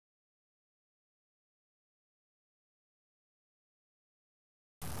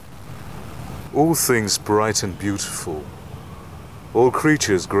all things bright and beautiful, all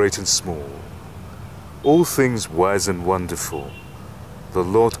creatures great and small, all things wise and wonderful, the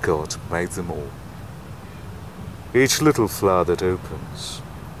Lord God made them all. Each little flower that opens,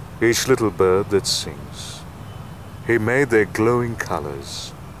 each little bird that sings, He made their glowing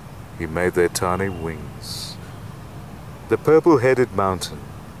colors, He made their tiny wings. The purple-headed mountain,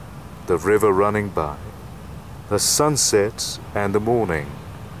 the river running by, the sunset and the morning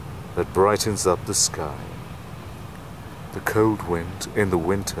that brightens up the sky, the cold wind in the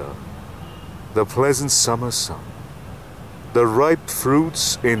winter, the pleasant summer sun, the ripe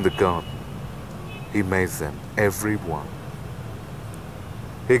fruits in the garden, He made them every one.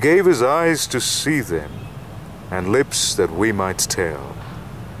 He gave His eyes to see them, and lips that we might tell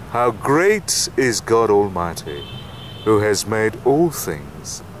how great is God Almighty, who has made all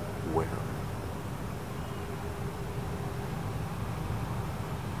things well.